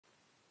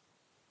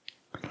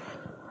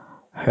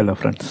Hello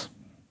friends,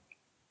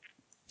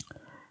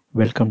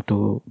 welcome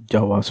to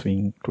Java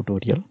Swing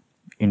tutorial.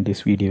 In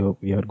this video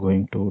we are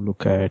going to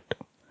look at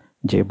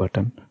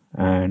JButton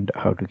and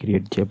how to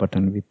create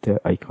JButton with the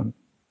icon.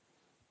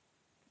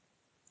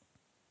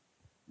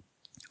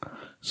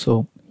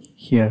 So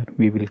here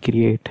we will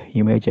create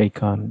image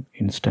icon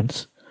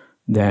instance,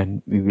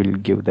 then we will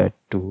give that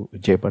to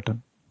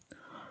JButton.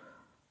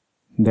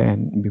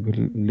 Then we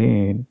will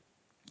learn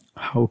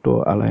how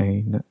to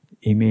align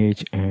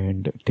image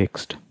and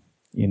text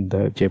in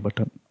the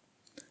JButton.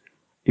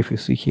 If you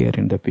see here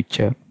in the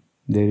picture,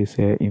 there is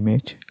a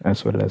image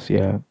as well as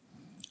a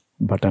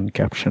button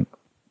caption.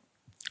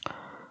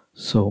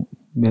 So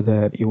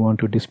whether you want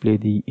to display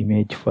the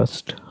image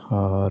first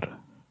or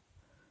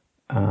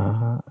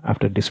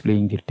after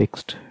displaying the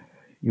text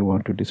you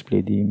want to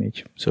display the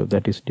image, so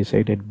that is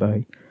decided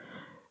by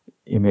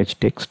image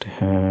text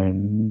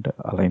and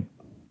align.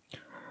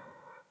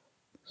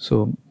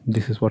 So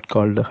this is what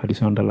called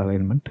horizontal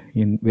alignment.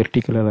 In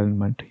vertical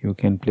alignment you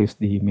can place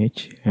the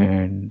image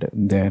and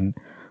then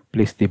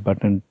place the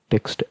button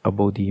text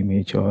above the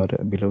image or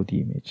below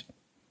the image.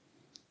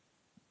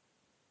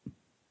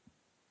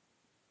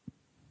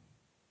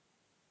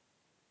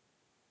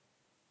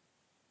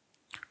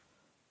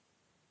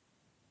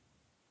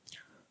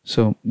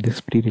 So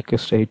this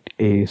prerequisite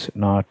is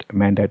not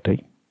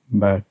mandatory,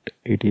 but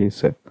it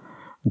is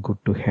good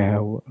to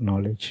have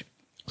knowledge.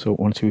 So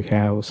once you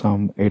have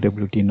some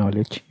AWT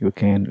knowledge, you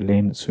can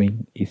learn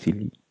Swing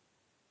easily.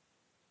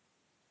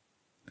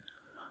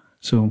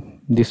 So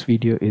this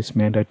video is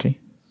mandatory.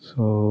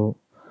 So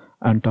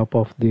on top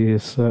of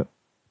this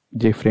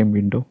JFrame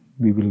window,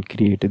 we will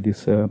create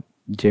this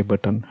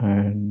JButton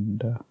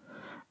and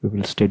we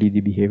will study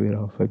the behavior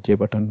of a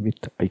JButton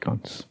with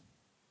icons.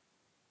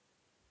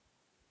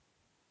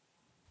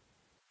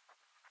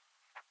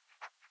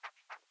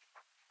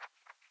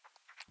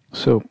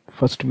 So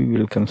first we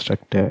will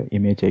construct a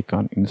image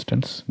icon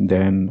instance.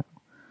 Then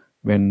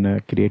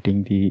when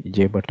creating the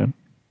JButton,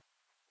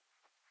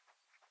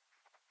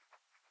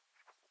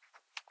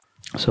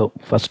 so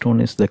first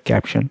one is the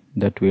caption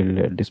that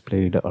will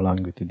display it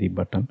along with the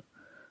button.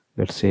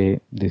 Let's say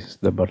this is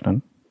the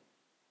button.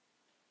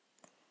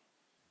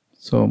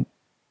 So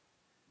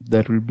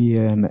there will be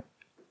an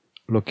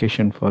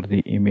location for the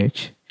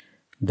image,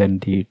 then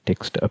the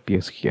text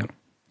appears here.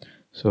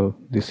 So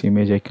this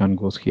image icon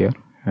goes here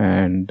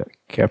and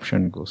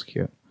caption goes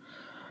here,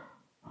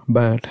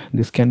 but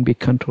this can be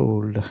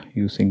controlled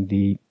using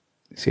the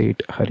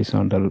set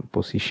horizontal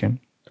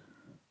position.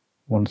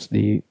 Once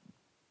the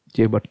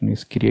JButton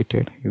is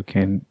created, you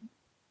can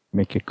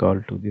make a call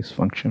to this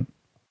function.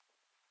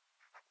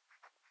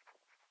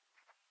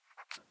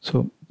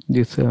 So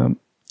this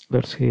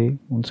let's say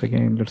once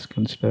again, let's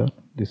consider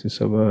this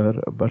is our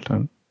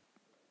button.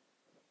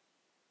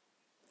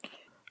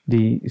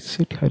 The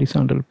set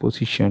horizontal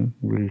position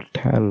will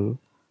tell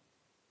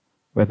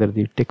whether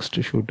the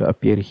text should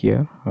appear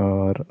here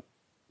or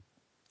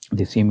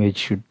this image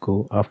should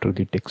go after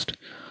the text,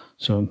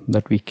 so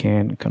that we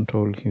can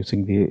control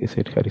using the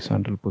set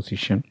horizontal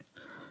position.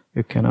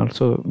 You can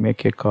also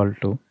make a call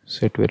to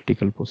set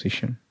vertical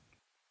position.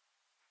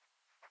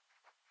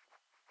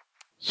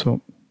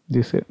 So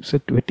this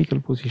set vertical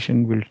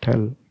position will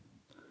tell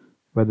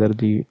whether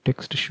the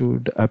text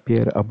should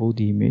appear above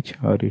the image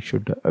or it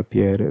should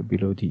appear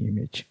below the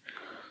image.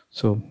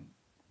 So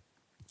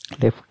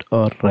left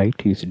or right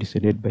is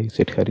decided by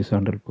set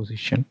horizontal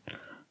position,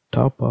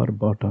 top or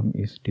bottom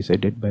is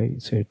decided by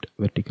set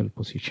vertical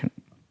position.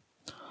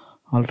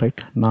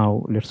 Alright,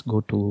 now let's go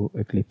to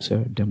Eclipse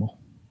demo.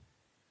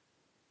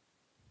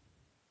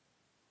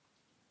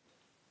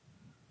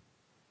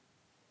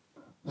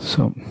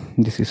 So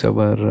this is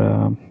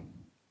our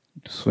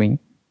Swing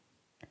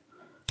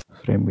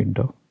frame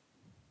window.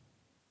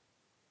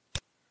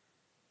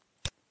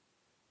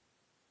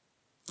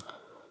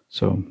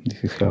 So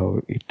this is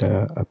how it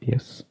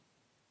appears.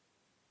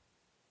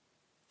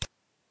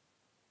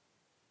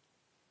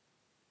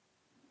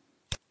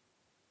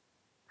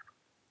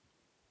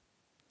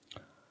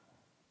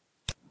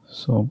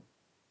 So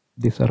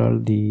these are all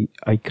the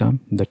icon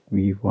that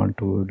we want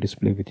to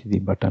display with the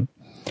button.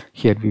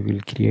 Here we will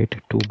create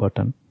two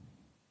buttons.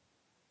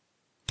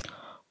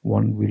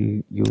 One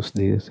will use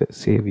this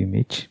save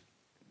image,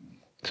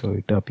 so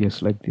it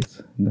appears like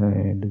this,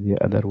 and the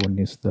other one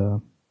is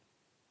the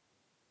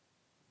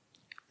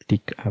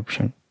tick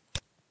option.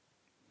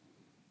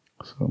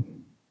 So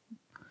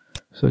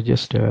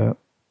just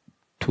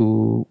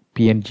two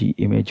PNG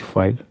image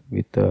file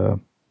with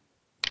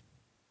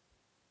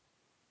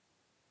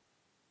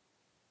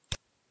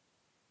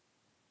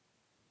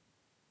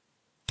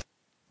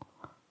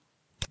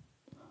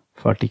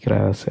 40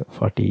 x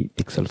 40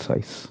 pixel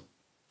size.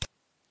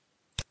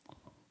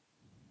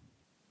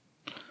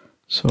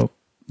 So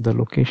the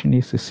location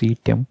is C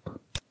temp.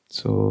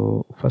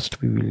 So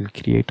first we will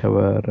create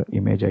our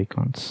image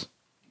icons,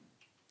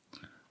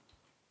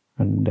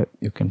 and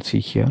you can see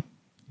here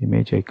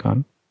image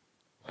icon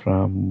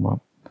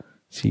from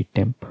C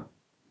temp.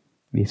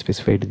 We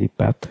specified the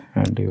path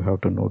and you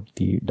have to note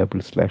the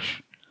double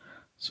slash.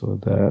 So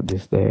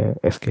this is the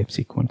escape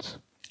sequence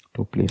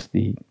to place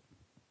the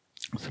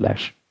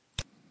slash.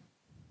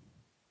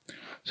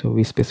 So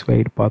we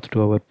specified path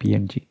to our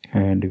PNG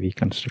and we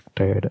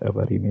constructed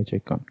our image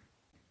icon.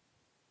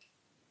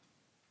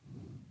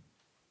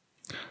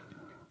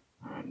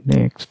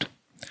 Next,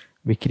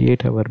 we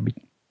create our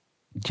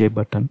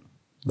JButton.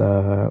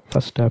 The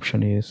first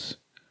option is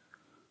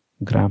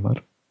grammar,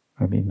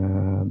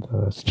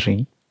 the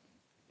string.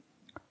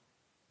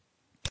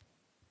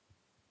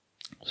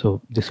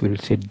 So this will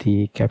set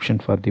the caption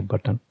for the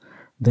button.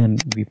 Then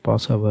we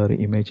pass our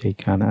image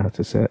icon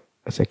as a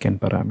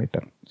second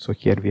parameter. So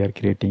here we are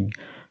creating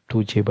 2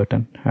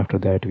 JButton. After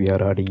that we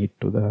are adding it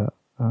to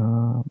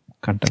the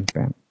content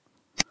pane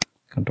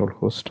control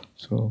host.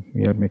 So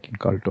we are making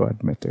call to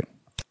add method.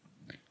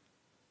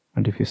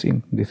 And if you see,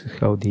 this is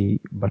how the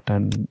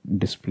button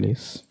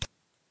displays.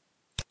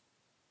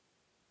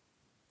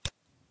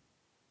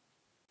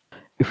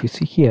 If you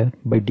see here,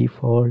 by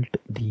default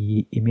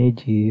the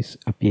image is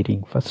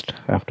appearing first,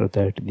 after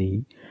that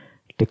the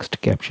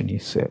text caption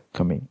is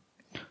coming.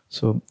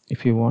 So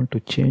if you want to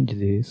change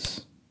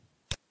this,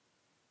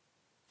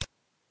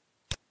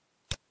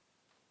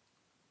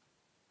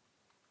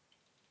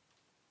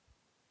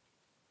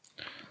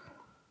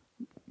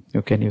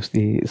 you can use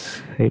the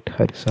set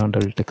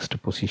horizontal text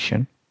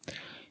position.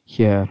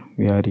 Here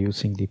we are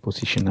using the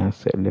position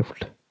as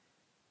left,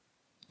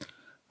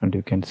 and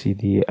you can see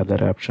the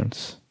other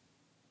options.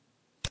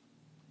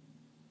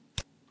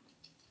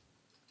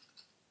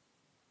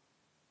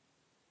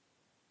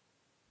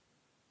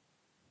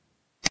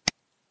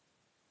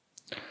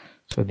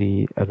 So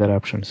the other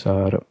options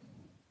are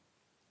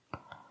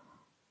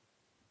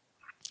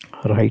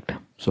right.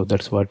 So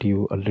that's what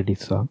you already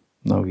saw.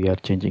 Now we are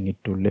changing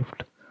it to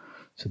left.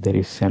 So there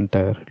is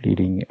center,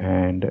 leading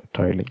and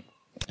trailing.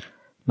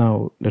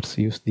 Now let's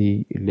use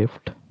the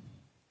left.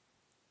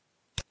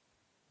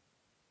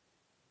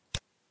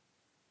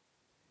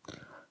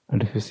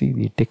 And if you see,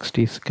 the text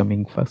is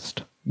coming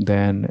first,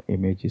 then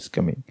image is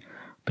coming.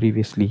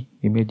 Previously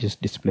image is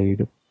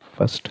displayed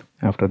first,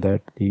 after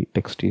that the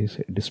text is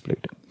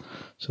displayed.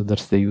 So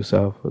that's the use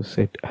of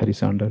set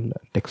horizontal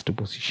text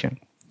position.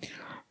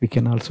 We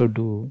can also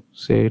do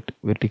set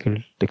vertical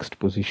text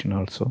position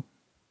also.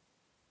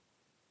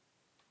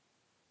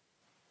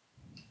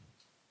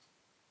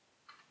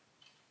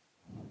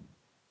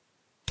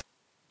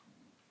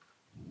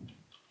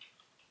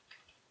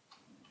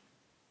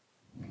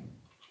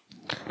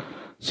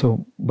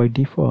 So by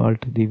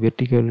default the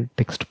vertical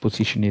text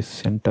position is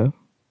center.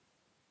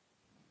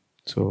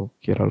 So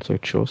here also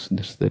it shows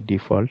this is the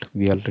default.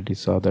 We already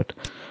saw that.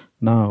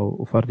 Now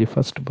for the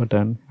first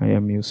button I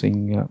am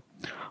using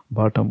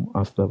bottom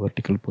as the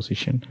vertical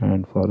position,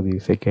 and for the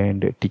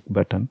second tick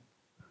button,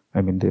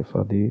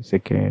 for the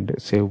second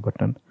save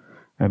button,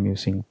 I'm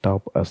using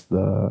top as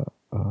the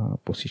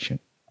position.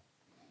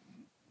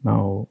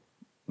 Now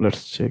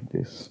let's check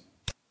this,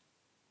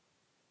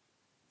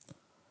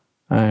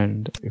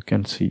 and you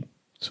can see,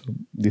 so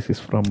this is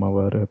from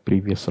our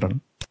previous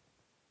run.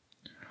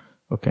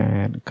 Okay,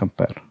 and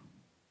compare.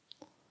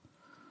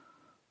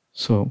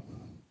 So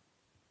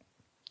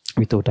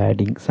without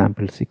adding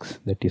sample 6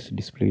 that is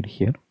displayed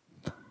here,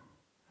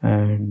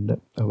 and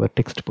our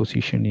text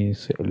position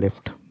is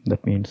left,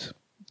 that means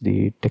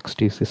the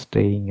text is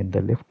staying in the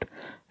left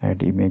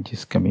and image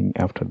is coming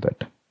after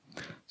that.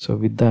 So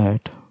with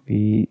that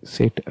we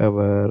set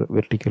our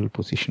vertical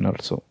position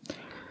also.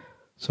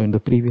 So in the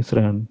previous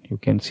run you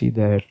can see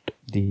that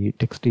the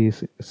text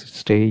is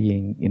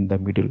staying in the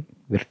middle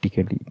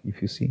vertically.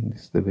 If you see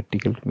this, the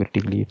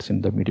vertically it's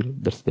in the middle.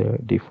 That's the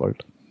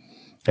default.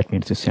 That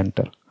means the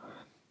center.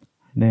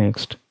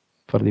 Next,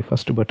 for the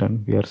first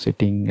button we are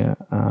setting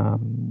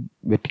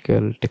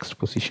vertical text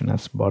position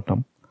as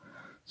bottom.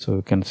 So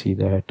you can see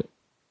that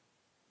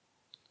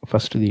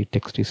first the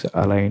text is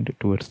aligned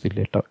towards the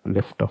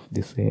left of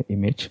this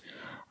image.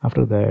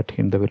 After that,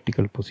 in the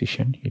vertical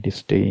position it is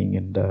staying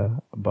in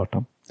the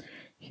bottom.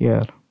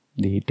 Here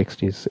the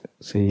text is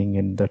staying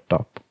in the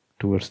top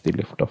towards the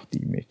left of the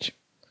image.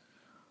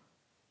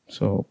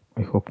 So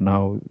I hope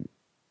now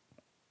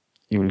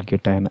you will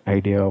get an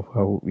idea of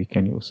how we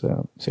can use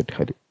set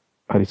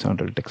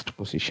horizontal text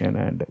position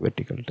and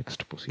vertical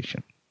text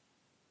position.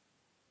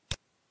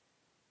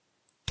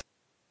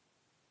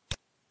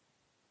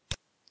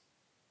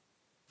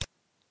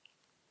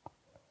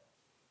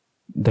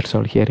 That's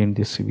all here in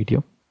this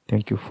video.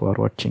 Thank you for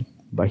watching.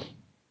 Bye.